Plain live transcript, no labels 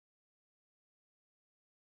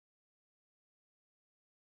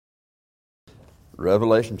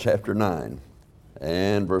Revelation chapter 9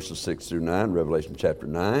 and verses 6 through 9. Revelation chapter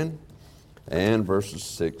 9 and verses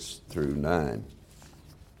 6 through 9.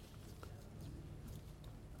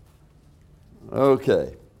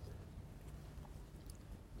 Okay.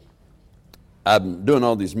 I'm doing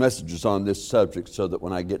all these messages on this subject so that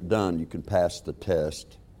when I get done, you can pass the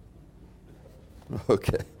test.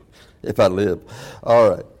 Okay. If I live.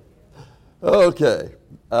 All right. Okay.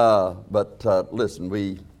 But listen,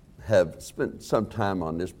 we have spent some time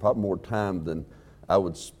on this, probably more time than I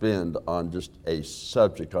would spend on just a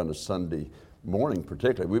subject on a Sunday morning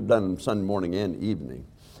particularly. We've done Sunday morning and evening,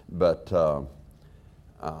 but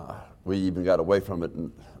we even got away from it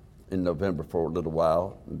in November for a little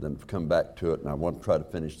while and then come back to it, and I want to try to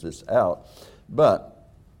finish this out. But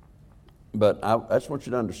I just want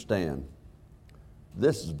you to understand,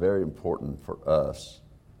 this is very important for us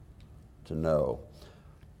to know.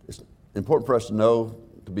 It's important for us to know,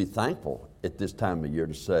 to be thankful at this time of year,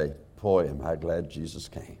 to say, boy, am I glad Jesus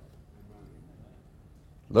came.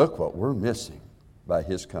 Look what we're missing by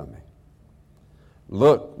His coming.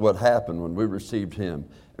 Look what happened when we received Him,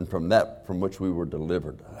 and from which we were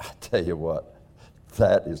delivered. I tell you what,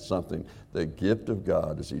 that is something. The gift of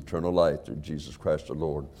God is eternal life through Jesus Christ the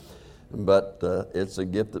Lord. But it's a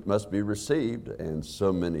gift that must be received, and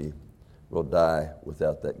so many will die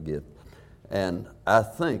without that gift. And I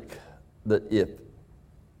think that if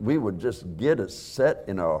we would just get it set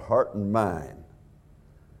in our heart and mind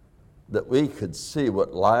that we could see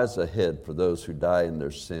what lies ahead for those who die in their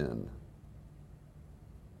sin,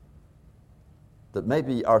 that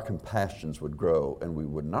maybe our compassions would grow and we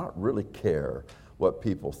would not really care what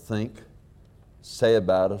people think, say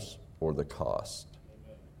about us, or the cost.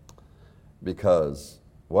 Because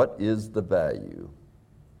what is the value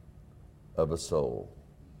of a soul?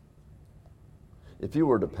 If you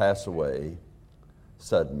were to pass away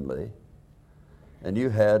suddenly and you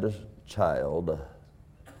had a child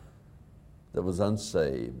that was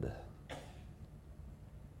unsaved,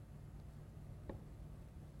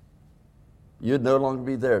 you'd no longer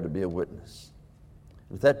be there to be a witness.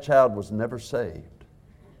 If that child was never saved,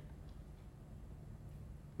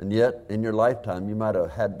 and yet in your lifetime you might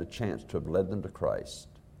have had the chance to have led them to Christ,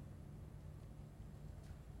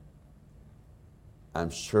 I'm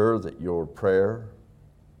sure that your prayer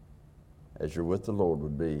as you're with the Lord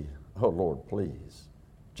would be, oh Lord, please,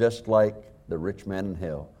 just like the rich man in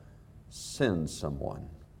hell, send someone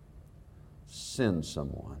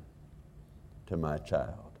to my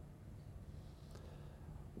child.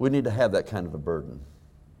 We need to have that kind of a burden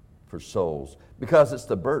for souls, because it's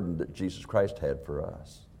the burden that Jesus Christ had for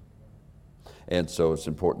us. And so it's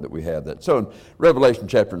important that we have that. So in Revelation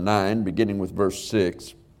chapter 9, beginning with verse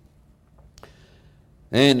 6,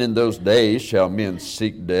 and in those days shall men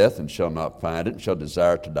seek death, and shall not find it, and shall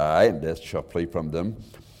desire to die, and death shall flee from them.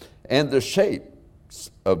 And the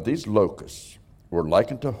shapes of these locusts were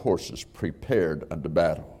like unto horses prepared unto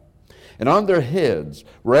battle. And on their heads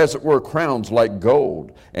were as it were crowns like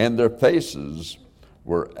gold, and their faces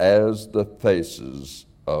were as the faces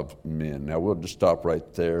of men. Now we'll just stop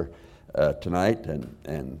right there tonight,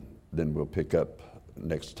 and then we'll pick up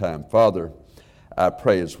next time. Father, I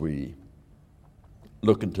pray as we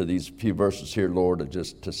look into these few verses here, Lord,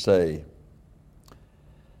 just to say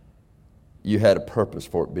you had a purpose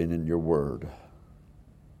for it being in your word.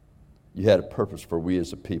 You had a purpose for we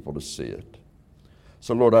as a people to see it.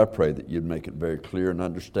 So, Lord, I pray that you'd make it very clear and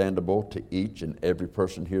understandable to each and every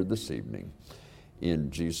person here this evening. In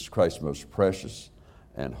Jesus Christ's most precious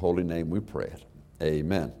and holy name we pray it.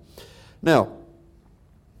 Amen. Now,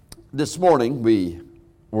 this morning we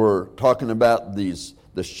were talking about the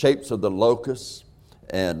shapes of the locusts,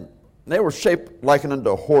 and they were shaped like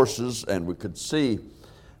unto horses, and we could see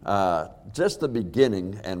just the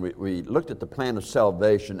beginning, and we looked at the plan of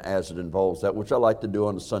salvation as it involves that, which I like to do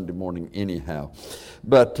on a Sunday morning anyhow.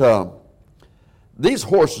 But these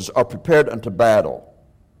horses are prepared unto battle.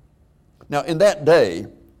 Now, in that day,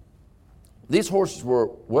 these horses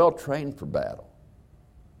were well trained for battle.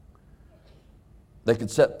 They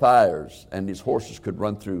could set fires, and these horses could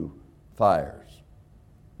run through fires.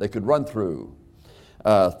 They could run through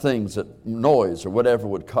things, that noise or whatever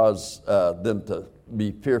would cause them to be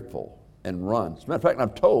fearful and run. As a matter of fact,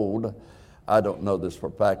 I'm told, I don't know this for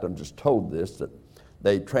a fact, I'm just told this, that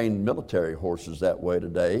they train military horses that way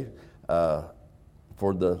today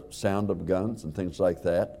for the sound of guns and things like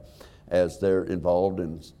that, as they're involved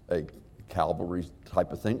in a cavalry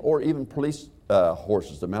type of thing, or even police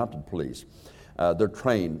horses, the mounted police. They're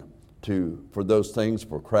trained for those things,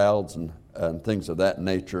 for crowds and things of that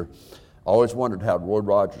nature. Always wondered how Roy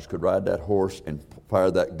Rogers could ride that horse and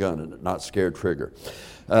fire that gun and not scare Trigger.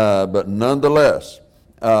 But nonetheless,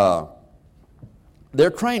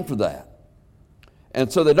 they're trained for that.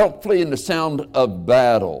 And so they don't flee in the sound of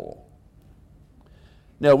battle.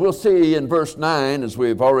 Now we'll see in verse 9, as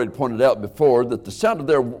we've already pointed out before, that the sound of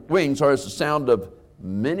their wings are as the sound of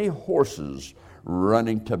many horses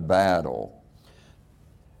running to battle.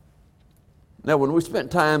 Now when we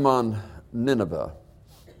spent time on Nineveh,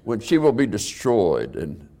 when she will be destroyed,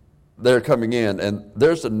 and they're coming in, and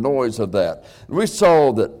there's the noise of that. And we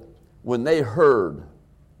saw that when they heard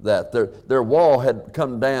that, their wall had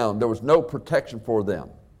come down, there was no protection for them.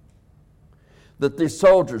 That these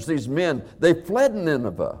soldiers, these men, they fled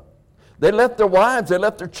Nineveh. They left their wives, they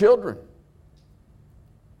left their children.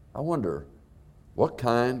 I wonder what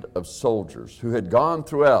kind of soldiers who had gone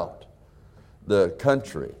throughout the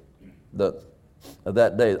country of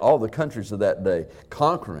that day, all the countries of that day,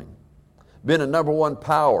 conquering, being a number one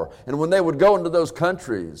power. And when they would go into those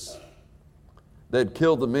countries, they'd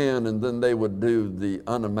kill the men, and then they would do the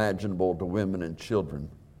unimaginable to women and children.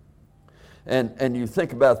 And you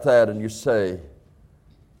think about that and you say,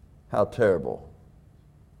 how terrible.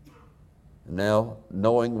 And now,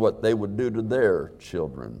 knowing what they would do to their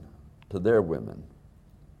children, to their women,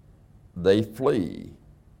 they flee.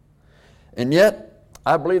 And yet,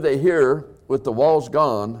 I believe they hear, with the walls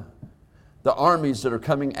gone, the armies that are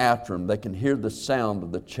coming after them, they can hear the sound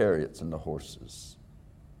of the chariots and the horses.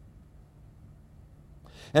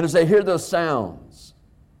 And as they hear those sounds,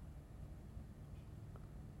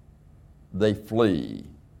 they flee.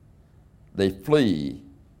 They flee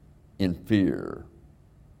in fear.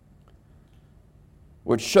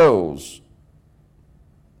 Which shows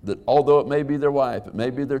that although it may be their wife, it may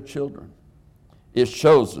be their children, it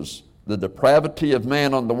shows us the depravity of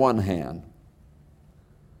man on the one hand,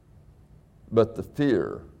 but the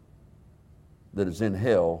fear that is in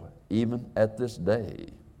hell even at this day.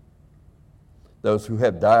 Those who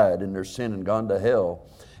have died in their sin and gone to hell,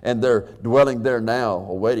 and they're dwelling there now,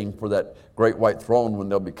 awaiting for that great white throne when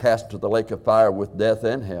they'll be cast into the lake of fire with death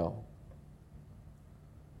and hell.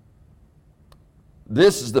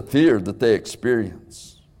 This is the fear that they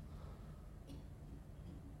experience.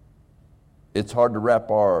 It's hard to wrap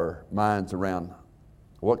our minds around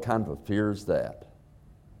what kind of a fear is that.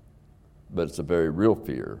 But it's a very real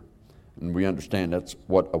fear, and we understand that's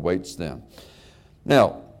what awaits them.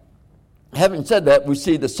 Now, having said that, we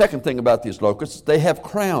see the second thing about these locusts. They have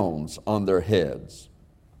crowns on their heads.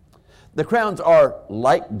 The crowns are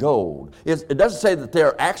like gold. It doesn't say that they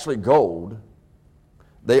are actually gold.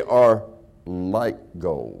 They are like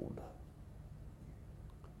gold.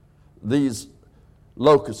 These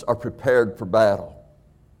locusts are prepared for battle.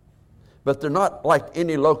 But they're not like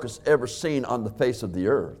any locusts ever seen on the face of the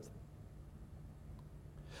earth.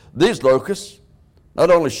 These locusts, not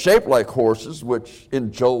only shaped like horses, which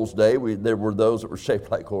in Joel's day, there were those that were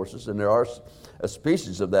shaped like horses, and there are a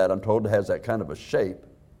species of that, I'm told, that has that kind of a shape.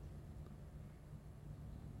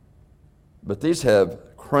 But these have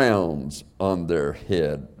crowns on their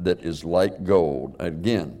head that is like gold.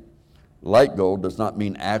 Again, like gold does not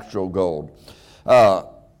mean actual gold.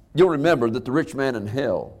 You'll remember that the rich man in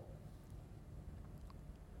hell,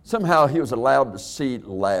 somehow he was allowed to see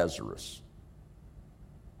Lazarus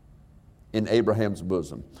in Abraham's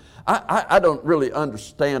bosom. I don't really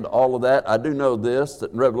understand all of that. I do know this,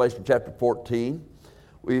 that in Revelation chapter 14,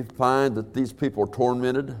 we find that these people are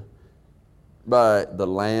tormented by the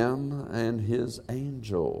Lamb and his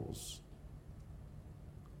angels.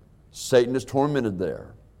 Satan is tormented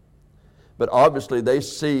there. But obviously they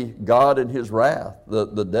see God in his wrath,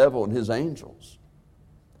 the devil and his angels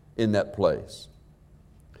in that place.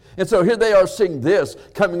 And so here they are seeing this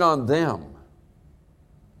coming on them.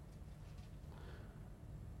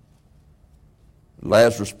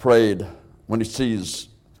 Lazarus prayed when he sees,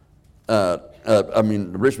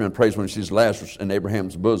 the rich man prays when he sees Lazarus in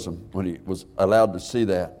Abraham's bosom, when he was allowed to see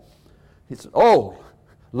that. He said, "Oh,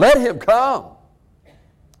 let him come.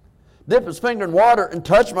 Dip his finger in water and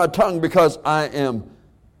touch my tongue, because I am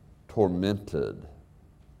tormented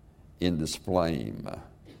in this flame."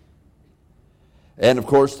 And of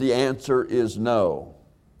course the answer is no.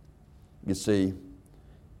 You see,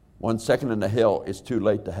 1 second in the hell is too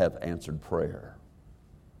late to have answered prayer.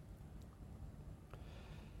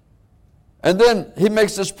 And then he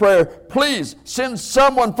makes this prayer, "Please send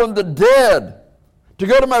someone from the dead to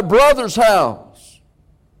go to my brother's house.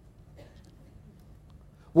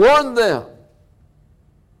 Warn them."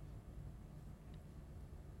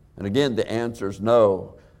 And again, the answer is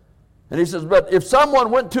no. And he says, "But if someone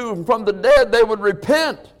went to him from the dead, they would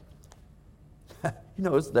repent."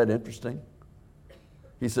 Isn't that interesting?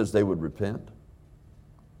 He says they would repent.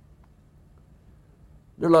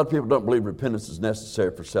 There are a lot of people who don't believe repentance is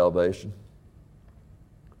necessary for salvation.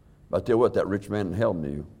 But I tell you what, that rich man in hell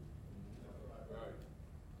knew.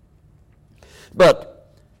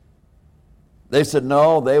 But they said,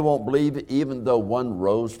 no, they won't believe it, even though one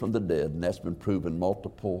rose from the dead, and that's been proven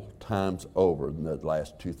multiple times over in the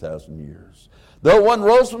last 2,000 years. Though one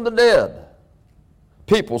rose from the dead,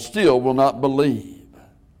 people still will not believe.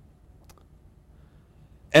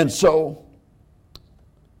 And so,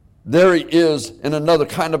 there he is in another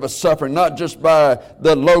kind of a suffering, not just by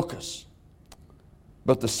the locust,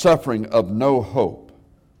 but the suffering of no hope.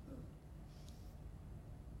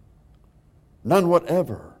 None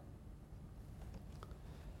whatever.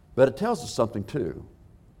 But it tells us something too.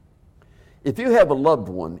 If you have a loved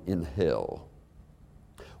one in hell,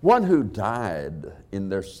 one who died in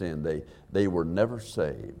their sin, they were never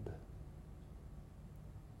saved.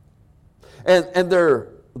 And they're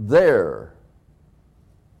there.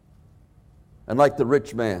 And like the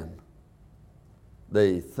rich man,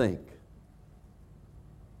 they think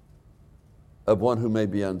of one who may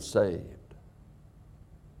be unsaved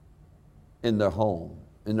in their home,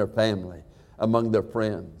 in their family, among their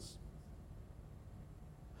friends.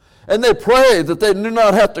 And they pray that they do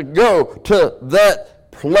not have to go to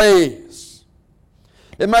that place.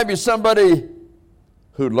 It might be somebody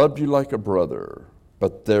who loved you like a brother,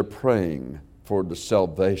 but they're praying for the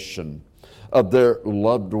salvation of their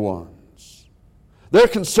loved ones. They're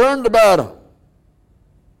concerned about them.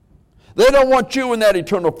 They don't want you in that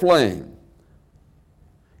eternal flame.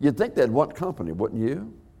 You'd think they'd want company, wouldn't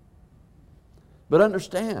you? But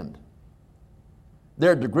understand,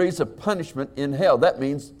 there are degrees of punishment in hell. That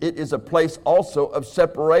means it is a place also of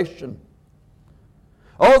separation.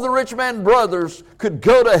 All the rich man's brothers could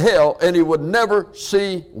go to hell and he would never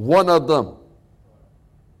see one of them.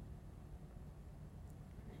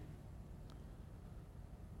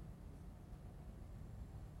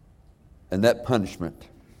 And that punishment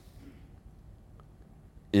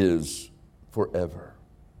is forever.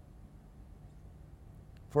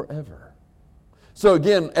 Forever. So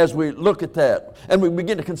again, as we look at that and we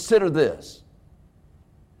begin to consider this,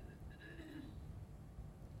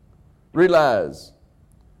 realize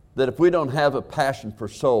that if we don't have a passion for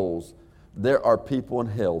souls, there are people in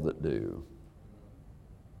hell that do.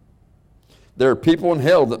 There are people in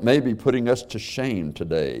hell that may be putting us to shame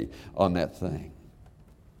today on that thing.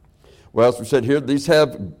 Well, as we said here, these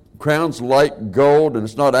have crowns like gold, and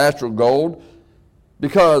it's not astral gold,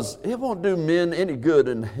 because it won't do men any good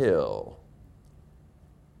in hell.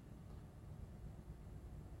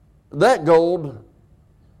 That gold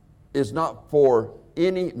is not for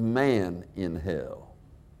any man in hell.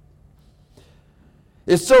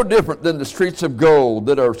 It's so different than the streets of gold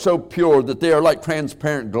that are so pure that they are like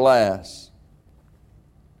transparent glass.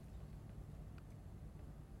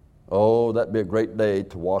 Oh, that'd be a great day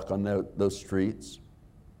to walk on those streets.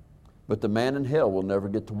 But the man in hell will never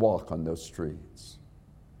get to walk on those streets.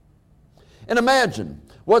 And imagine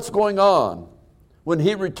what's going on when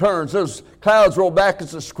he returns. Those clouds roll back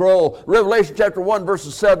as a scroll. Revelation chapter 1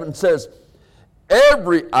 verse 7 says,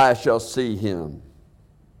 every eye shall see him,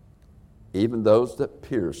 even those that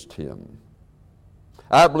pierced him.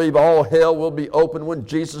 I believe all hell will be open when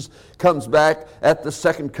Jesus comes back at the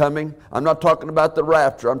second coming. I'm not talking about the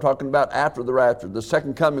rapture. I'm talking about after the rapture. The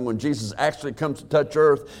second coming when Jesus actually comes to touch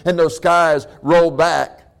earth and those skies roll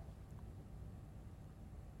back.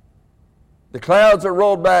 The clouds are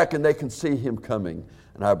rolled back and they can see him coming.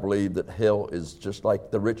 And I believe that hell is just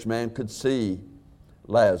like the rich man could see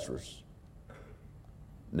Lazarus.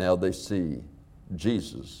 Now they see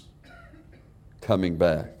Jesus coming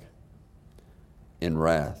back in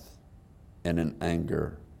wrath and in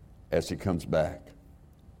anger as he comes back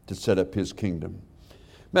to set up his kingdom.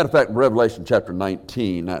 Matter of fact, Revelation chapter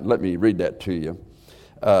 19, let me read that to you,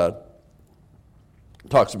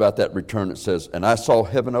 talks about that return. It says, and I saw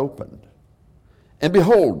heaven opened, and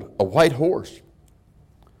behold, a white horse,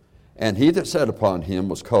 and he that sat upon him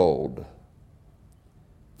was called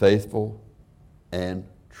Faithful and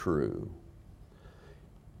True.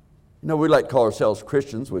 You know, we like to call ourselves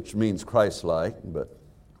Christians, which means Christ-like, but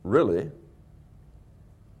really, if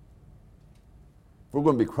we're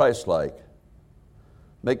going to be Christ-like,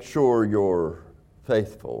 make sure you're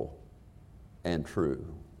faithful and true.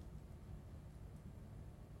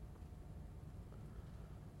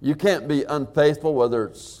 You can't be unfaithful, whether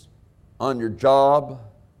it's on your job,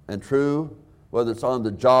 and true, whether it's on the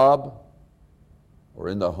job or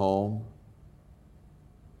in the home,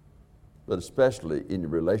 but especially in your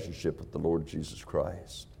relationship with the Lord Jesus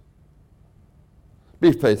Christ.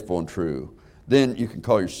 Be faithful and true. Then you can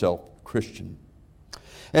call yourself Christian.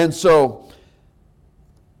 And so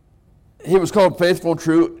he was called faithful and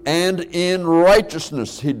true, and in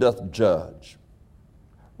righteousness he doth judge.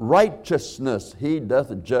 Righteousness he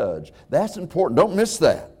doth judge. That's important. Don't miss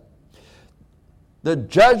that. The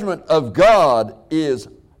judgment of God is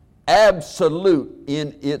absolute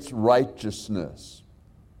in its righteousness.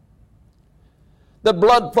 The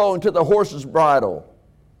blood flowing to the horse's bridle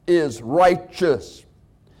is righteous.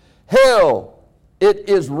 Hell, it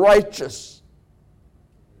is righteous.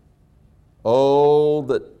 Oh,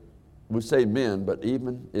 that we say men, but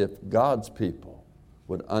even if God's people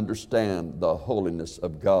would understand the holiness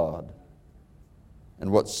of God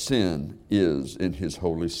and what sin is in His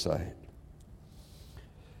holy sight.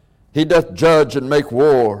 He doth judge and make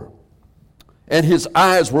war, and His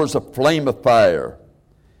eyes were as a flame of fire,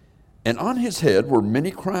 and on His head were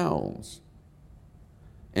many crowns.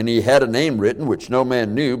 And He had a name written which no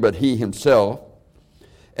man knew but He Himself,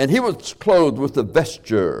 and He was clothed with a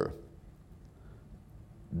vesture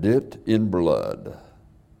dipped in blood.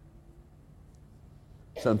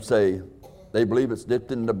 Some say they believe it's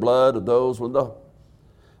dipped in the blood of those when the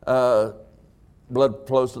blood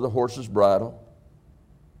flows to the horse's bridle.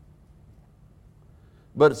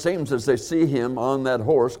 But it seems as they see Him on that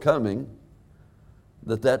horse coming,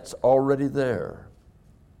 that's already there.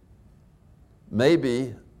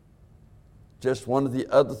 Maybe just one of the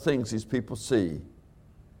other things these people see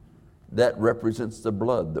that represents the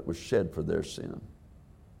blood that was shed for their sin.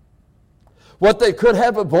 What they could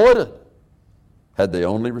have avoided had they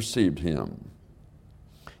only received Him.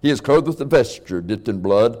 He is clothed with a vesture dipped in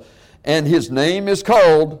blood, and His name is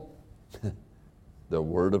called the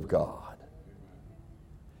Word of God.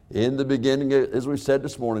 In the beginning, as we said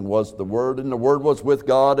this morning, was the Word, and the Word was with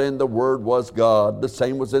God, and the Word was God. The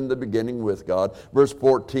same was in the beginning with God. Verse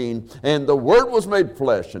 14, and the Word was made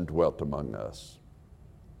flesh and dwelt among us.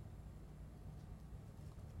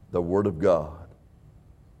 The Word of God.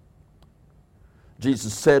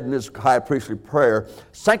 Jesus said in His high priestly prayer,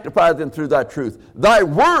 sanctify them through Thy truth. Thy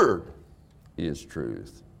Word is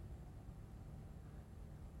truth.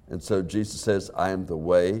 And so Jesus says, I am the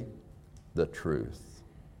way, the truth.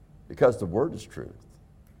 Because the Word is truth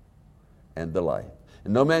and the life.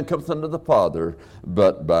 And no man cometh unto the Father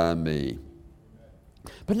but by me.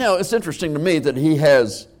 But now it's interesting to me that He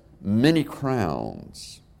has many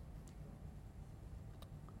crowns.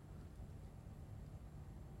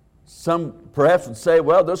 Some perhaps would say,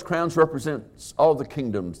 well, those crowns represent all the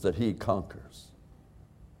kingdoms that He conquers.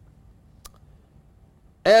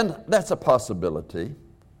 And that's a possibility.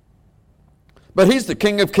 But He's the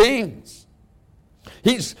King of Kings.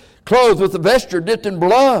 He's clothed with a vesture dipped in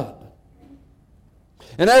blood.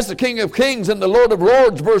 And as the King of Kings and the Lord of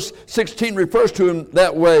Lords, verse 16 refers to Him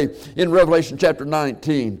that way in Revelation chapter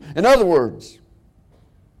 19. In other words,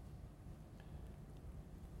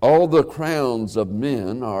 all the crowns of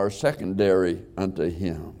men are secondary unto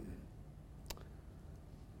Him.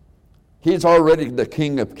 He's already the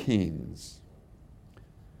King of Kings.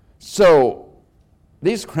 So,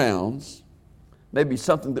 these crowns may be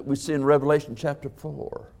something that we see in Revelation chapter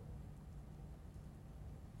 4.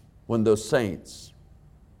 When those saints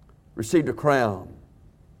received a crown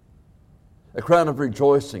of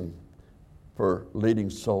rejoicing for leading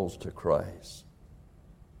souls to Christ.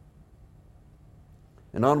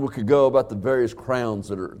 And on we could go about the various crowns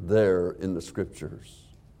that are there in the Scriptures.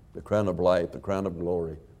 The crown of life, the crown of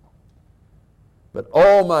glory. But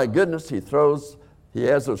oh my goodness, He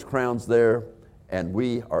has those crowns there, and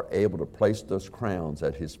we are able to place those crowns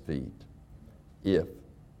at His feet if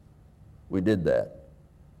we did that,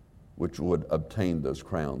 which would obtain those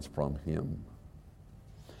crowns from Him.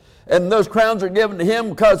 And those crowns are given to Him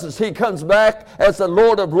because as He comes back as the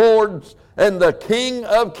Lord of Lords and the King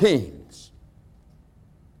of Kings,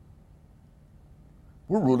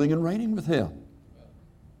 we're ruling and reigning with Him.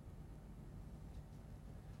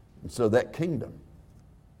 And so that kingdom,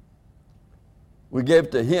 we gave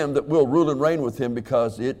to Him that will rule and reign with Him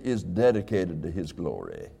because it is dedicated to His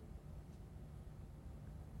glory.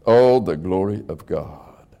 Oh, the glory of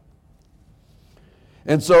God.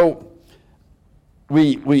 And so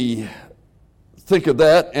we think of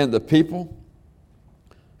that, and the people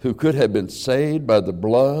who could have been saved by the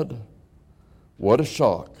blood, what a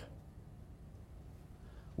shock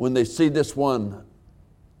when they see this one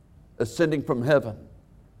ascending from heaven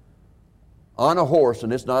on a horse,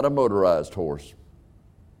 and it's not a motorized horse,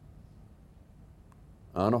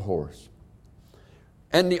 on a horse,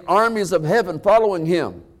 and the armies of heaven following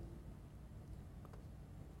Him.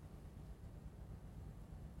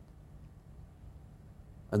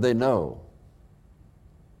 And they know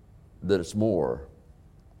that it's more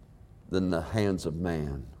than the hands of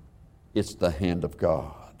man. It's the hand of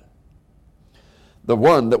God. the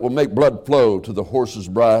one that will make blood flow to the horse's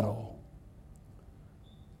bridle.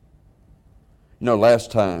 You know,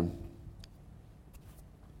 last time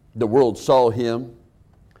the world saw him,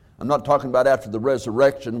 I'm not talking about after the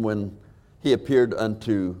resurrection when he appeared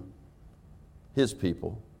unto his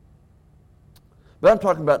people, but I'm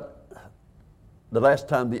talking about the last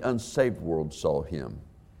time the unsaved world saw him.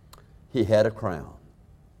 He had a crown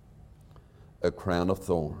of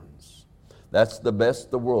thorns. That's the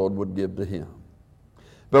best the world would give to him.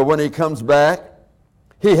 But when he comes back,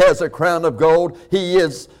 he has a crown of gold. He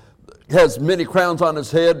has many crowns on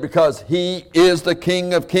his head because he is the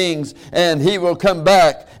King of kings, and he will come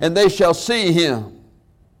back, and they shall see him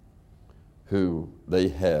who they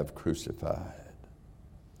have crucified.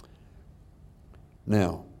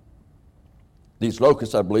 Now, these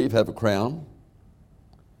locusts, I believe, have a crown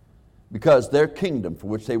because their kingdom for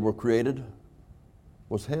which they were created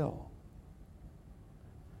was hell.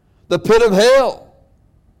 The pit of hell.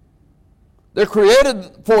 They're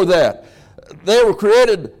created for that. They were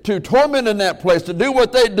created to torment in that place, to do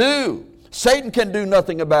what they do. Satan can do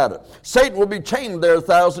nothing about it. Satan will be chained there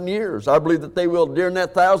 1,000 years. I believe that they will, during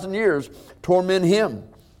that 1,000 years, torment him.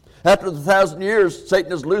 After the 1,000 years,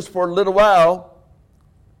 Satan is loose for a little while.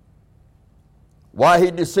 Why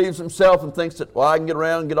he deceives himself and thinks that, well, I can get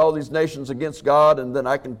around and get all these nations against God and then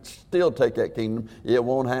I can still take that kingdom. It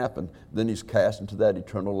won't happen. Then he's cast into that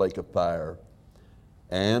eternal lake of fire.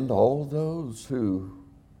 And all those who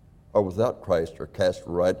are without Christ are cast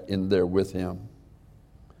right in there with him.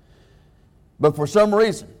 But for some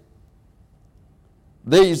reason,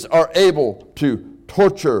 these are able to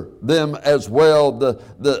torture them as well.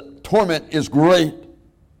 The torment is great.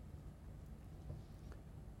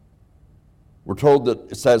 We're told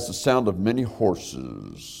that it's as the sound of many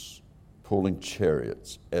horses pulling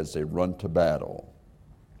chariots as they run to battle.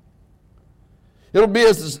 It'll be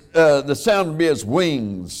as the sound will be as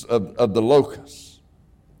wings of the locusts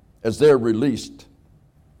as they're released.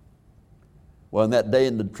 Well, in that day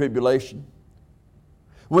in the tribulation,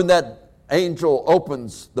 when that angel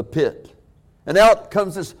opens the pit, and out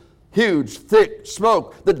comes this huge, thick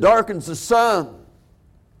smoke that darkens the sun.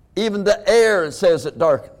 Even the air, it says, it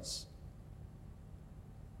darkens.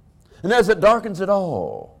 And as it darkens it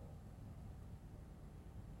all,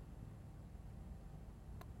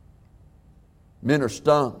 men are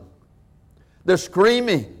stung. They're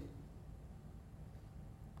screaming.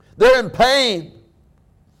 They're in pain.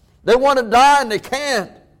 They want to die and they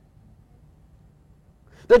can't.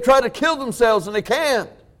 They try to kill themselves and they can't.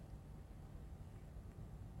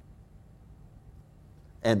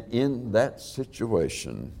 And in that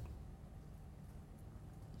situation,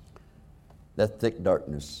 that thick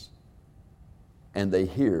darkness, and they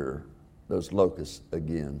hear those locusts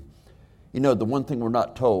again. You know, the one thing we're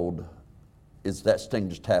not told is that sting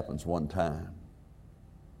just happens one time.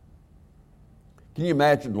 Can you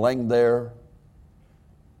imagine laying there?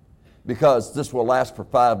 Because this will last for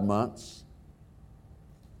 5 months.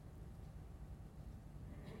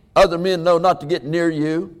 Other men know not to get near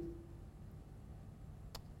you.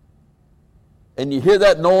 And you hear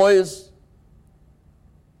that noise,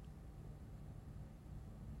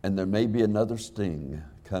 and there may be another sting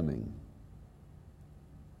coming.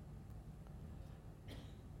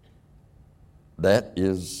 That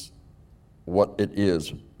is what it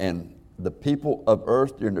is. And the people of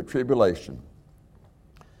earth during the tribulation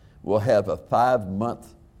will have a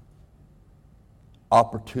 5-month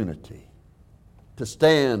opportunity to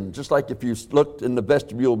stand, just like if you looked in the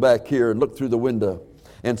vestibule back here and looked through the window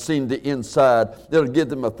and seen the inside. It'll give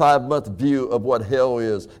them a 5-month view of what hell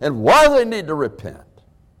is and why they need to repent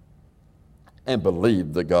and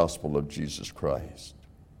believe the gospel of Jesus Christ.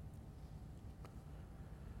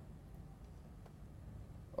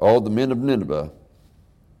 All the men of Nineveh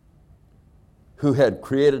who had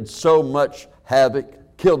created so much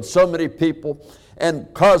havoc, killed so many people,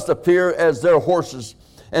 and caused a fear as their horses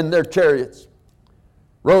and their chariots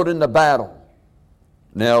rode into battle.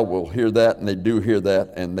 Now we'll hear that, and they do hear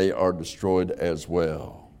that, and they are destroyed as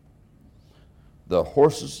well. The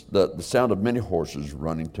horses, the sound of many horses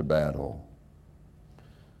running to battle.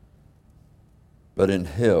 But in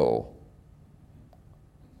hell,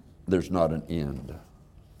 there's not an end.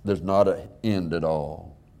 There's not an end at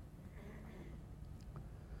all.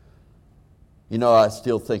 You know, I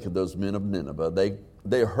still think of those men of Nineveh.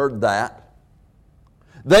 They heard that.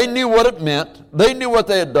 They knew what it meant. They knew what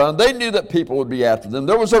they had done. They knew that people would be after them.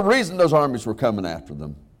 There was a reason those armies were coming after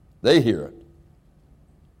them. They hear it.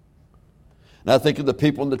 And I think of the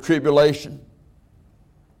people in the tribulation.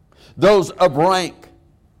 Those of rank.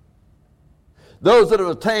 Those that have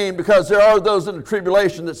attained, because there are those in the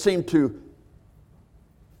tribulation that seem to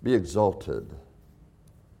be exalted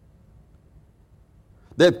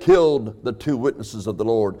They've killed the two witnesses of the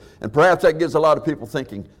Lord. And perhaps that gets a lot of people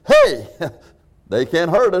thinking, hey, they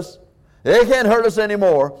can't hurt us. They can't hurt us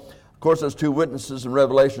anymore. Of course, those two witnesses in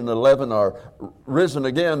Revelation 11 are risen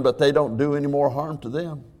again, but they don't do any more harm to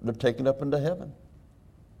them. They're taken up into heaven.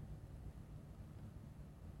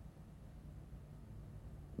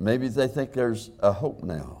 Maybe they think there's a hope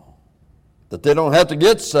now, that they don't have to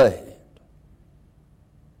get saved.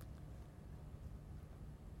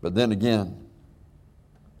 But then again,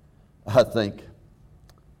 I think,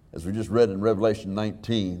 as we just read in Revelation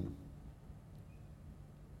 19,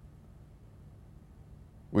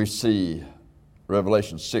 we see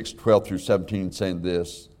Revelation 6:12 through 17 saying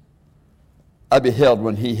this, I beheld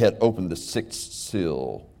when he had opened the sixth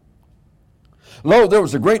seal. Lo, there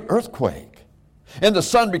was a great earthquake, and the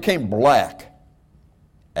sun became black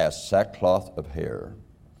as sackcloth of hair.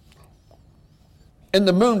 And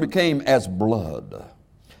the moon became as blood.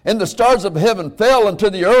 And the stars of heaven fell into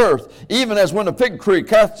the earth, even as when a fig tree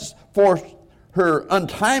casts forth her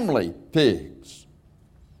untimely figs,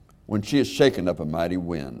 when she is shaken up a mighty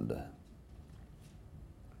wind.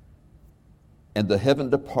 And the heaven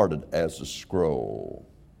departed as a scroll,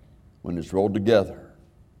 when it's rolled together.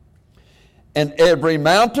 And every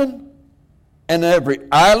mountain and every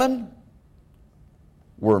island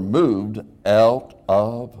were moved out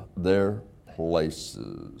of their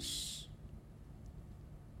places.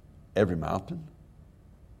 Every mountain.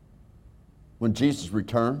 When Jesus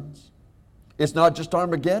returns, it's not just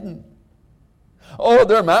Armageddon. Oh,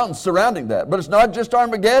 there are mountains surrounding that, but it's not just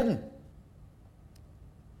Armageddon.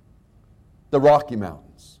 The Rocky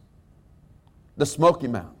Mountains, the Smoky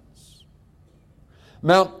Mountains,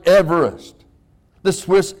 Mount Everest, the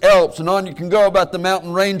Swiss Alps, and on you can go about the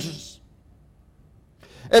mountain ranges.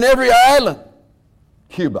 And every island,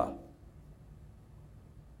 Cuba,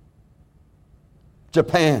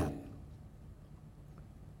 Japan.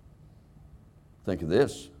 Think of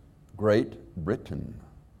this, Great Britain,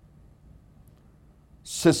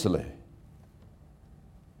 Sicily,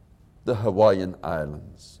 the Hawaiian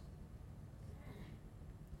Islands,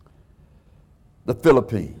 the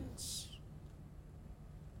Philippines,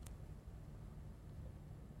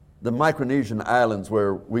 the Micronesian Islands,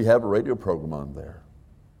 where we have a radio program on there.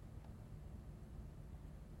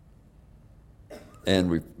 And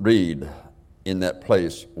we read in that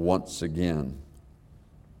place once again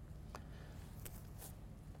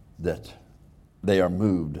that they are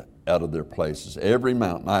moved out of their places. Every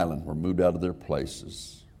mountain island were moved out of their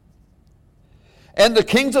places. And the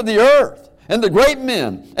kings of the earth, and the great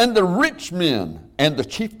men, and the rich men, and the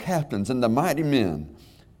chief captains, and the mighty men,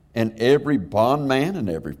 and every bondman and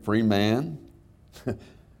every free man.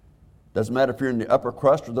 Doesn't matter if you're in the upper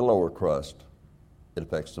crust or the lower crust. It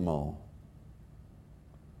affects them all.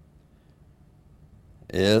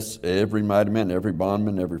 Yes, every mighty man, every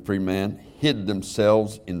bondman, every free man hid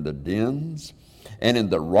themselves in the dens and in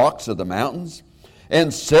the rocks of the mountains,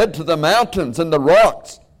 and said to the mountains and the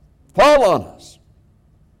rocks, fall on us,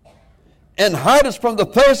 and hide us from the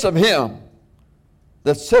face of him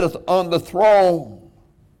that sitteth on the throne.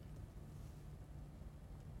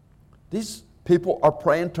 These people are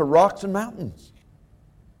praying to rocks and mountains.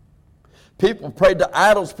 People prayed to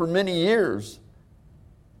idols for many years,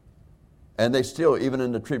 and they still, even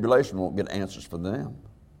in the tribulation, won't get answers from them.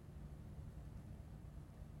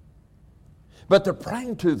 But they're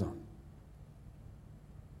praying to them.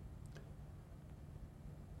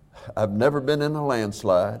 I've never been in a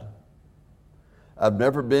landslide. I've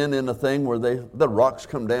never been in a thing where the rocks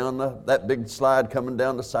come down, that big slide coming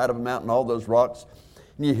down the side of a mountain, all those rocks.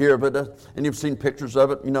 And you hear of it, and you've seen pictures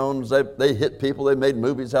of it, and they hit people, they made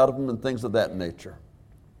movies out of them and things of that nature.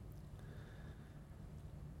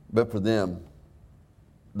 But for them,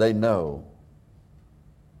 they know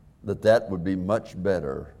that would be much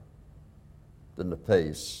better than to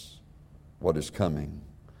face what is coming.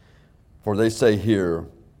 For they say here,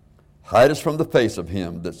 hide us from the face of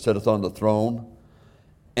him that sitteth on the throne,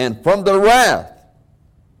 and from the wrath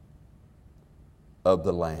of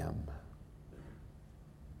the Lamb.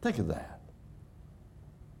 Think of that.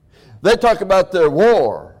 They talk about their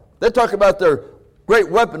war. They talk about their great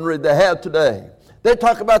weaponry they have today. They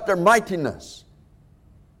talk about their mightiness.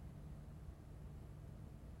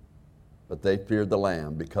 But they fear the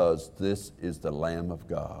Lamb, because this is the Lamb of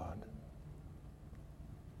God.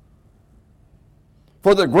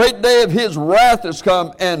 For the great day of his wrath is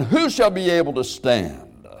come, and who shall be able to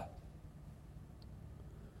stand?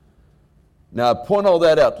 Now I point all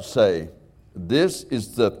that out to say, this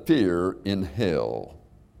is the fear in hell.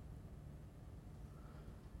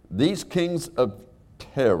 These kings of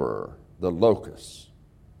terror, the locusts,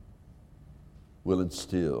 will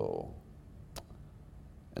instill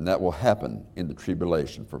And that will happen in the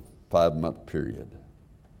tribulation for a 5-month period.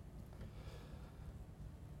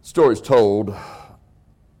 Stories told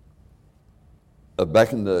of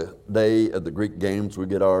back in the day of the Greek games. We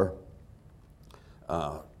get our,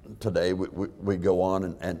 today we go on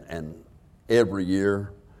and every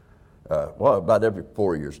year, about every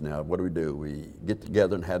 4 years now, what do? We get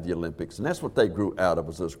together and have the Olympics. And that's what they grew out of,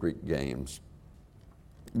 was those Greek games.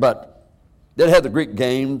 But they'd have the Greek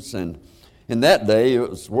games, and in that day it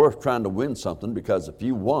was worth trying to win something, because if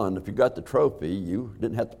you won, if you got the trophy, you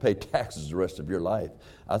didn't have to pay taxes the rest of your life.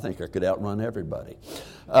 I think I could outrun everybody.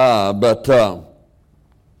 But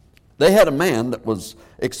they had a man that was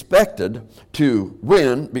expected to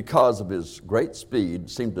win because of his great speed,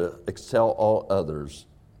 seemed to excel all others,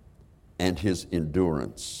 and his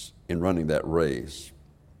endurance in running that race.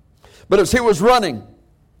 But as he was running,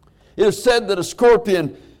 it is said that a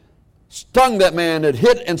scorpion stung that man. It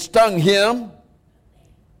hit and stung him.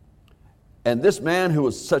 And this man, who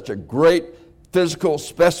was such a great physical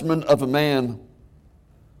specimen of a man,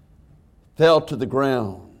 fell to the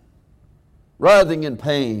ground, writhing in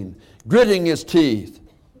pain, gritting his teeth,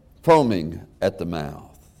 foaming at the mouth.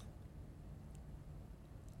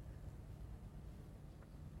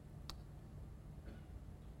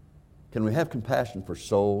 Can we have compassion for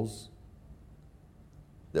souls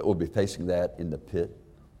that will be facing that in the pit,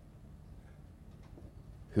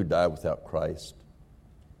 who die without Christ?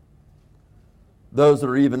 Those that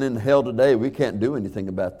are even in hell today, we can't do anything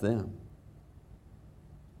about them.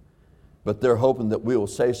 But they're hoping that we will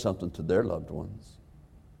say something to their loved ones.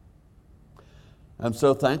 I'm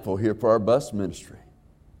so thankful here for our bus ministry.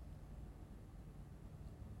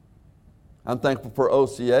 I'm thankful for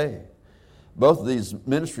OCA. Both of these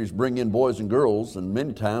ministries bring in boys and girls, and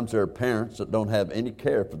many times there are parents that don't have any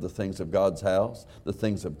care for the things of God's house, the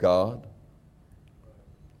things of God.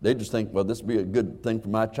 They just think, well, this would be a good thing for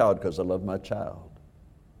my child because I love my child.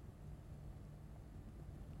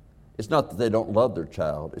 It's not that they don't love their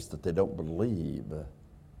child, it's that they don't believe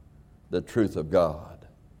the truth of God.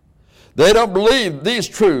 They don't believe these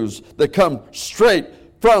truths that come straight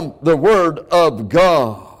from the Word of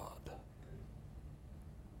God.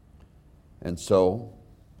 And so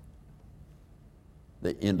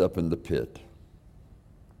they end up in the pit.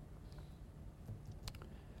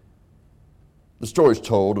 The story is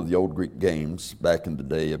told of the old Greek games back in the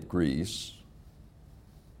day of Greece,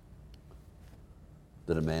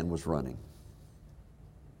 that a man was running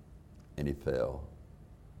and he fell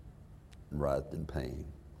and writhed in pain.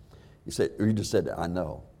 You just said, I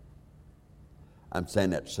know. I'm saying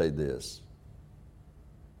that to say this.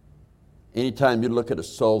 Anytime you look at a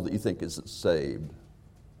soul that you think isn't saved,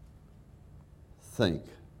 think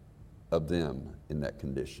of them in that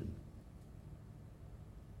condition.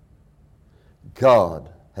 God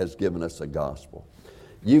has given us a gospel.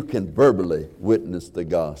 You can verbally witness the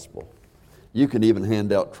gospel. You can even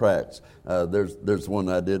hand out tracts. There's one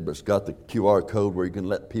I did, but it's got the QR code where you can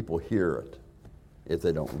let people hear it if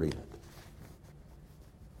they don't read it.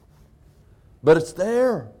 But it's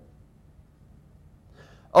there.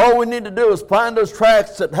 All we need to do is find those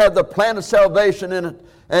tracts that have the plan of salvation in it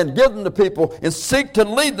and give them to people and seek to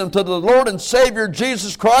lead them to the Lord and Savior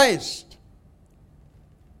Jesus Christ.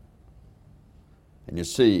 And you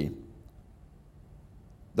see,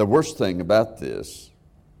 the worst thing about this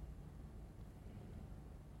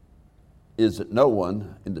is that no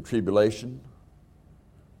one in the tribulation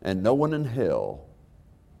and no one in hell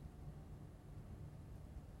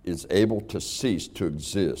is able to cease to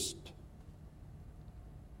exist,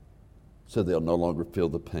 so they'll no longer feel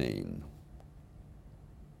the pain.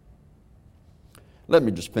 Let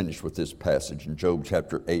me just finish with this passage in Job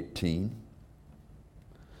chapter 18,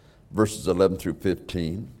 verses 11 through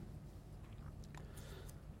 15.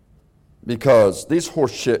 Because these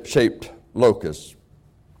horse-shaped locusts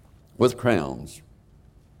with crowns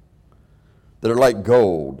that are like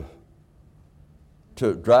gold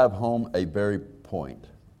to drive home a very point,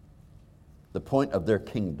 the point of their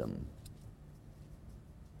kingdom.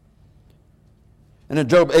 And in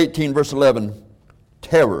Job 18, verse 11,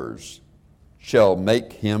 terrors shall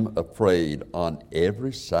make him afraid on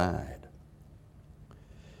every side,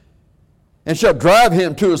 and shall drive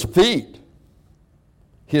him to his feet.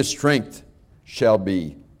 His strength shall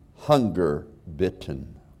be hunger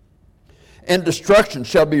bitten, and destruction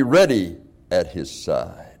shall be ready at his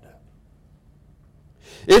side.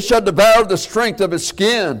 It shall devour the strength of his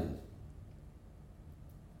skin,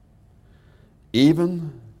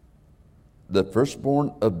 even the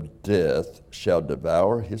firstborn of death shall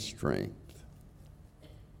devour his strength.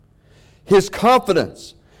 His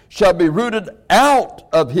confidence shall be rooted out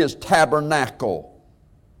of his tabernacle,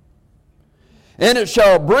 and it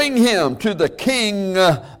shall bring him to the king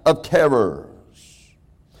of terrors.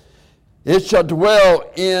 It shall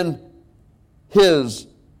dwell in his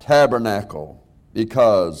tabernacle,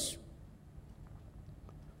 because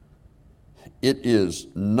it is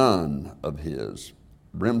none of his.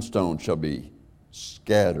 Brimstone shall be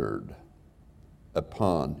scattered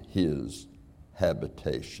upon his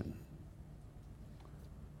habitation.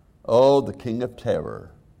 Oh, the king of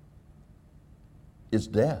terror is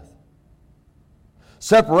death.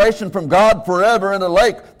 Separation from God forever in a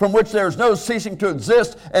lake from which there is no ceasing to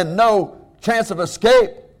exist and no chance of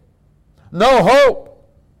escape. No hope.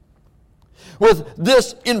 With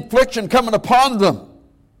this infliction coming upon them,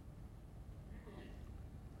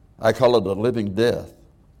 I call it a living death.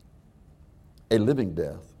 A living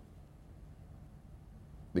death.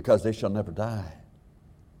 Because they shall never die.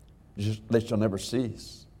 They shall never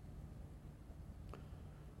cease.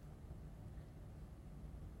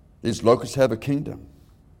 These locusts have a kingdom.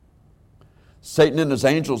 Satan and his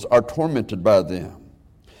angels are tormented by them.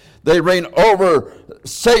 They reign over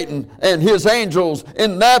Satan and his angels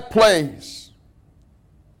in that place,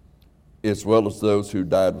 as well as those who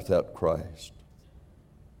died without Christ.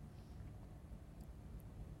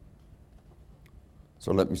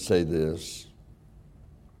 So let me say this.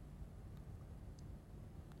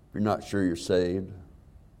 If you're not sure you're saved,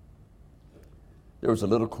 there was a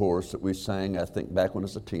little chorus that we sang, I think, back when I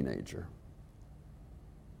was a teenager.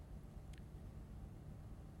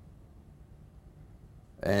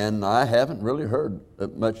 And I haven't really heard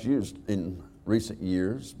it much used in recent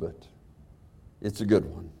years, but it's a good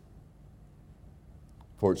one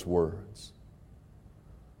for its words.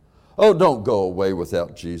 Oh, don't go away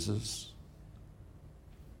without Jesus.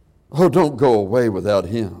 Oh, don't go away without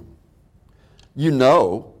him. You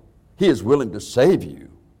know he is willing to save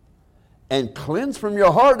you and cleanse from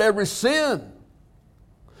your heart every sin.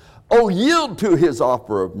 Oh, yield to his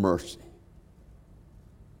offer of mercy.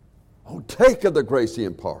 Oh, take of the grace he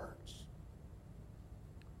imparts.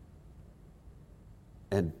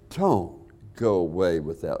 And don't go away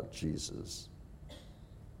without Jesus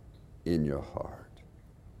in your heart.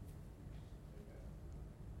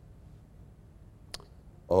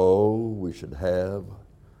 Oh, we should have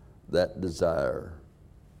that desire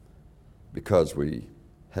because we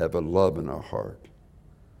have a love in our heart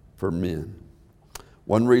for men.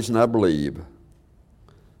 One reason I believe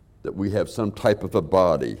that we have some type of a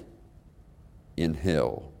body in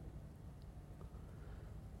hell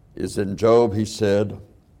is in Job. He said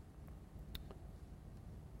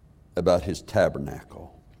about his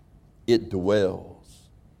tabernacle, it dwells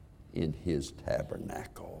in his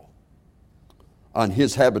tabernacle. On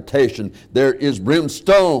his habitation there is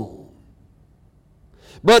brimstone,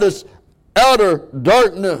 but it's outer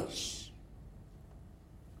darkness,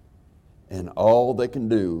 and all they can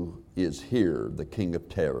do is hear the king of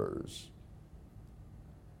terrors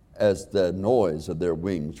as the noise of their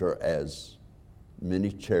wings are as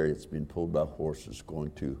many chariots being pulled by horses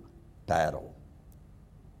going to battle.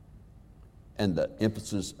 And the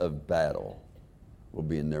emphasis of battle will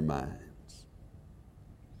be in their minds.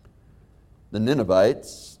 The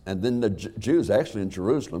Ninevites and then the Jews actually in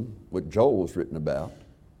Jerusalem, what Joel was written about,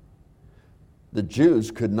 the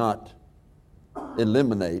Jews could not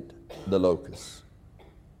eliminate the locusts.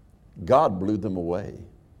 God blew them away.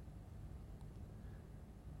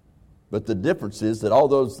 But the difference is that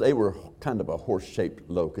although they were kind of a horse-shaped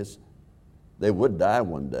locust, they would die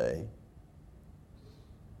one day.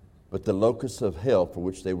 But the locusts of hell for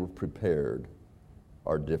which they were prepared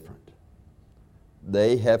are different.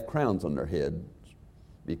 They have crowns on their heads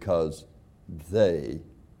because they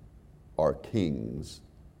are kings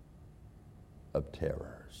of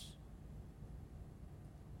terrors.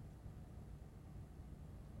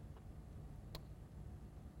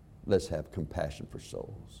 Let's have compassion for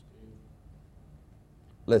souls.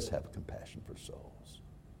 Let's have compassion for souls.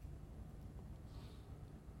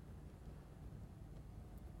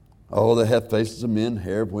 Oh, they have faces of men,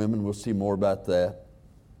 hair of women. We'll see more about that.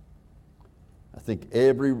 I think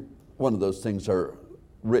every one of those things are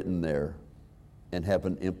written there and have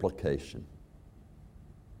an implication.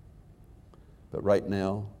 But right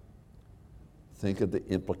now, think of the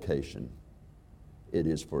implication it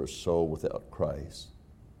is for a soul without Christ.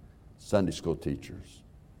 Sunday school teachers,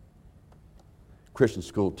 Christian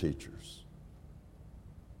school teachers.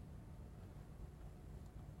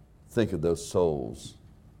 Think of those souls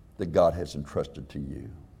that God has entrusted to you.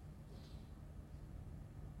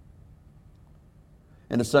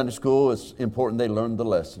 In a Sunday school, it's important they learn the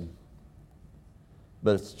lesson,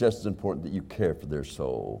 but it's just as important that you care for their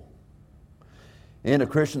soul. In a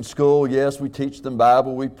Christian school, yes, we teach them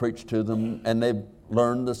Bible, we preach to them, and they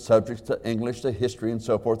learn the subjects, the English, the history, and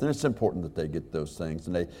so forth. And it's important that they get those things,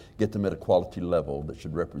 and they get them at a quality level that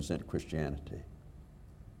should represent Christianity.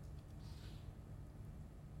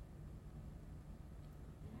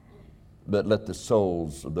 But let the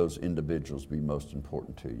souls of those individuals be most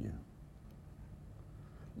important to you.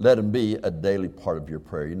 Let them be a daily part of your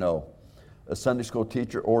prayer. You know, a Sunday school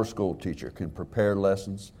teacher or a school teacher can prepare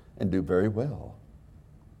lessons and do very well.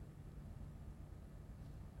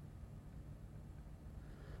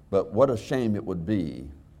 But what a shame it would be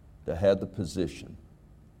to have the position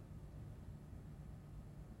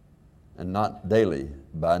and not daily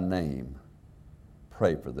by name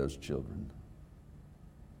pray for those children.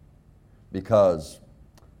 Because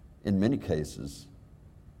in many cases,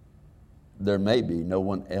 there may be no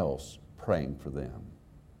one else praying for them.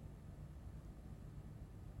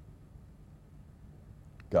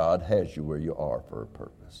 God has you where you are for a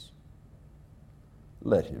purpose.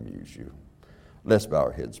 Let Him use you. Let's bow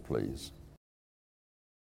our heads, please.